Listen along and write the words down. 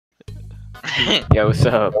Yo, what's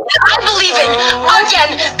up? I believe it again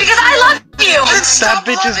because I love you. That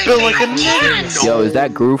bitch is built like a nigga. Yo, is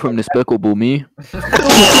that Gru from Despicable Me?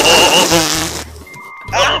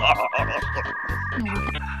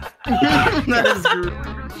 That is Gru.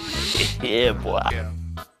 Yeah, boy.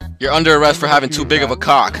 You're under arrest for having too big of a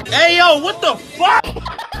cock. Hey yo, what the fuck?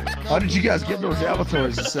 How did you guys get those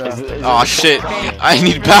avatars? Oh shit! I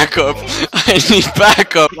need backup. I need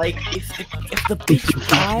backup. Like, if the bitch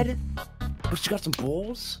bad, but she got some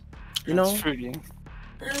balls, you know?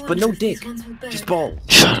 But no dick, just balls.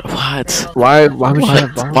 Shut up, what? Why would she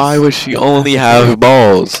have balls? Why would she only have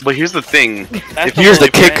balls? But here's the thing. Here's the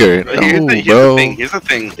kicker. Here's the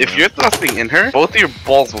thing. If you're thrusting in her, both of your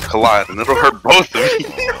balls will collide and it'll hurt both of you.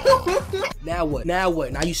 Now what? Now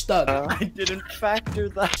what? Now you stuck. I didn't factor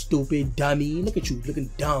that. Stupid dummy. Look at you,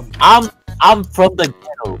 looking dumb. I'm from the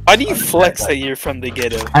ghetto. Why do you flex that you're from the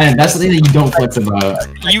ghetto? And that's the thing that you don't flex about.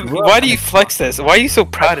 Why do you flex this? Why are you so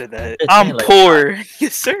proud of that? I'm poor.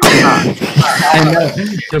 Yes, sir.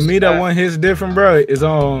 To me, that one hits different, bro. Is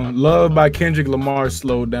on "Love" by Kendrick Lamar.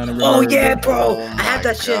 Slowed down. Oh yeah, bro. I have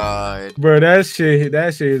that shit. Bro, that shit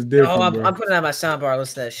is different. Oh, bro. I'm putting out my soundbar.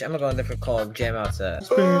 Listen to that shit. I'm gonna go on a different call and jam outside.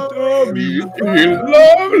 Lovely.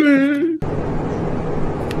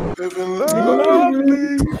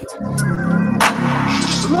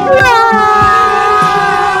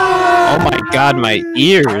 Oh my god, my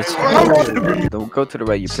ears! Don't go to the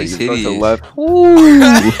right, you please. Go to the left.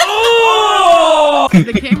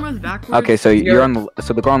 The camera's backwards. Okay, so you're on the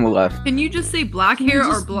the girl on the left. Can you just say black hair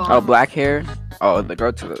or blonde? Oh, black hair. Oh, the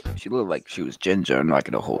girl to the she looked like she was ginger and like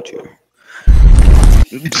it'll hold you.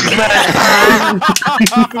 I'm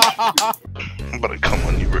about to come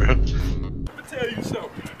on you, bro. Let me tell you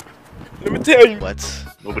something. Let me tell you. What?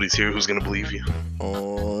 Nobody's here who's gonna believe you.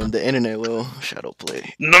 On the internet, will shadow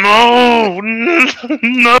play. No.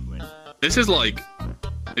 This is like,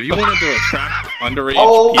 if you wanted to attract underage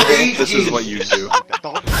people, this is what you do.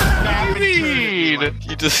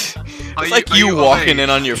 You just, it's like you walking in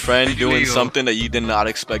on your friend doing something that you did not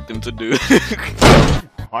expect them to do.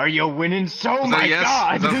 Are you winning? So my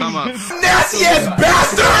god! Nasty ass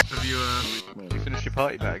bastard! Have you finished your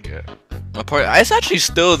party bag yet? My party, it's actually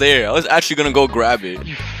still there. I was actually gonna go grab it.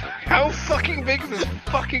 How fucking big is this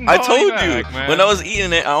fucking I party told bag, you, man? when I was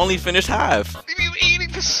eating it, I only finished half. You've been eating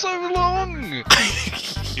for so long!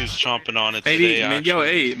 He was chomping on it Maybe,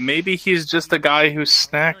 today, maybe he's just a guy who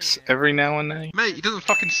snacks every now and then. Mate, he doesn't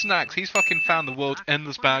fucking snacks. He's fucking found the world's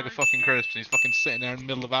endless bag of fucking crisps. And he's fucking sitting there in the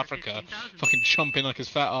middle of Africa, fucking chomping like his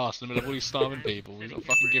fat ass in the middle of all these starving people. He's not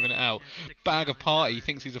fucking giving it out. Bag of party. He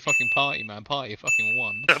thinks he's a fucking party man. Party of fucking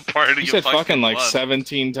one. Party You said fucking fucking like one.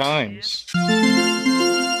 17 times.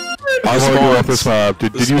 I was going off this map.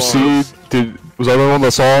 Did you see? Was I the one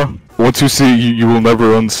that saw? Once you see, you will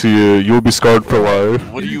never unsee it. You will be scarred for life.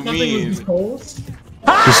 What do you mean? Just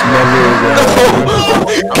never again.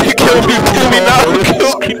 Kill me now!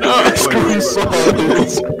 Kill me now!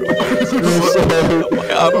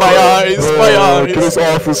 My eyes! Get us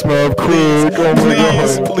off this map, quick! Oh my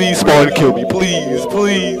god! Please, spawn, kill me,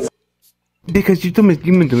 please! Because you told me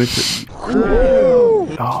to miss it.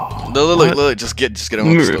 Look, just get on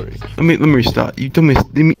with the story. Let me restart. You told me.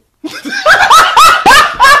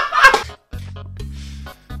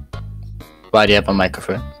 Why do you have a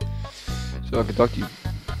microphone? So I can talk to you.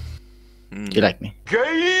 You like me?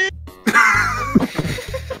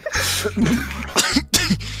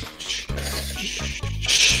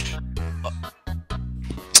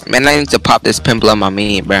 Man, I need to pop this pimple on my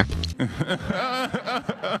meat, bro.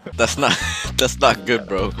 That's not good,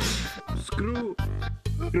 bro. Screw.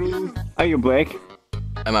 Are you black?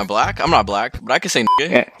 Am I black? I'm not black, but I can say nigga.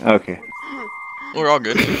 Yeah. Okay. We're all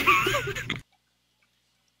good.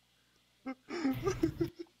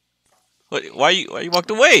 Why you walked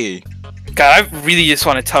away? God, I really just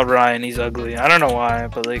want to tell Ryan he's ugly. I don't know why,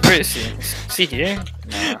 but like, where is he? Is he here?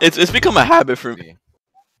 Nah. It's become a habit for me.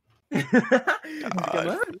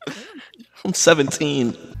 I'm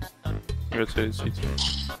 17.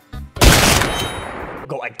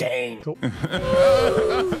 Go again. Go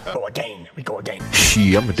again. We go again.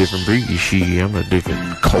 She, I'm a different breed. She, I'm a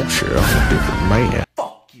different culture. I'm a different man.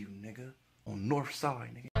 Fuck you, nigga. On North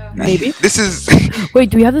Side, nigga. Maybe. This is. Wait,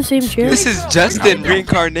 do we have the same chair? This is Justin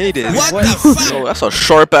reincarnated. What the fuck? Bro, that's a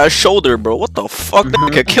sharp ass shoulder, bro. What the fuck? I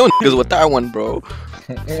could kill niggas with that one, bro.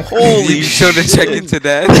 Holy You should have checked into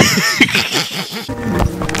that.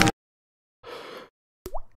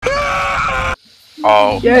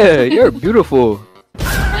 Oh. Yeah, you're beautiful.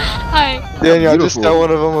 Hi. Daniel, just tell one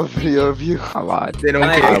of them a video of you. I lied. They don't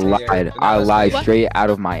I care. lied. I lied straight out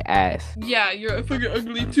of my ass. Yeah, you're fucking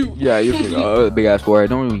ugly too. Yeah, you're fucking big ass forehead.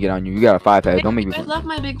 Don't even get on you. You got a 5 head. Don't make me. I love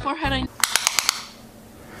my big forehead.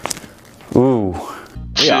 Ooh.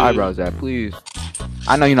 Where your eyebrows at, please?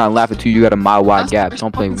 I know you're not laughing too. You got a mile wide gap.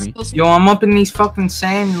 Don't play with me. Yo, I'm up in these fucking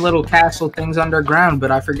sand little castle things underground, but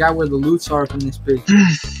I forgot where the loots are from this bitch.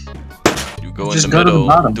 You go Just in the go to the middle.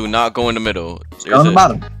 bottom. Do not go in the middle. Go on the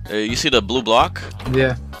bottom. You see the blue block?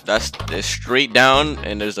 Yeah. That's straight down,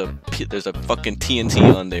 and there's a fucking TNT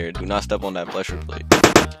on there. Do not step on that pressure plate.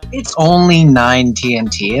 It's only 9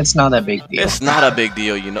 TNT. It's not a big deal. It's not a big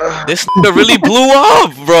deal, you know. This nigga really blew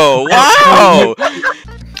up, bro. Wow.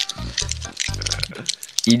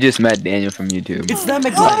 You just met Daniel from YouTube. It's not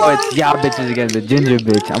Oh, it's y'all bitches again. The ginger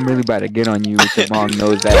bitch. I'm really about to get on you with your long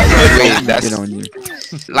nose ass. Get on you.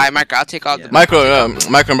 Like, Micro, I'll take all the... Micro,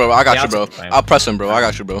 bro. I got you, bro. I'll press him, bro. I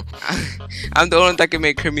got you, bro. I'm the one that can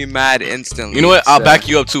make Creamy mad instantly. You know what? I'll back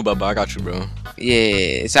you up too, Bubba. I got you, bro.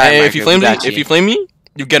 Yeah. Sorry, Hey, Micro, if you flame me,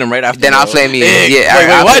 you get him right after. Then I'll flame you. Hey, Yeah.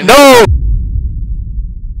 wait, what? No!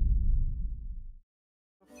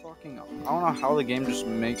 I don't know how the game just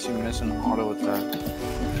makes you miss an auto attack.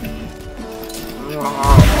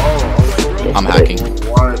 I'm hacking.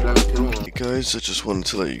 Hey guys, I just wanted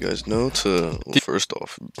to let you guys know to, well, first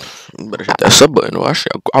off, you better hit that sub button. Well,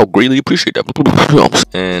 actually, I'll greatly appreciate that.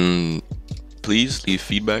 And please leave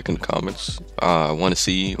feedback in the comments. I want to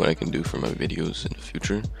see what I can do for my videos in the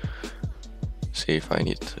future. See if I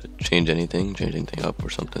need to change anything up or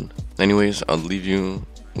something. Anyways, I'll leave you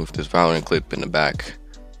with this Valorant clip in the back.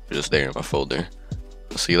 Just there in my folder.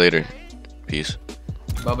 I'll see you later. Peace.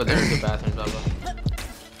 Bubba, there's the bathroom, Bubba.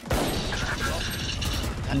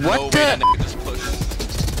 What the?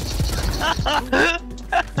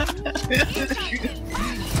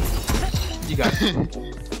 You got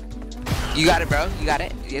it. You got it, bro. You got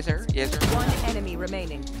it. Yes, sir. Yes, sir. One enemy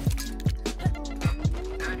remaining.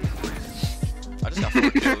 I just got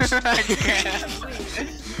 4 kills.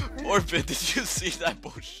 Orbit, did you see that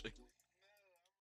bullshit?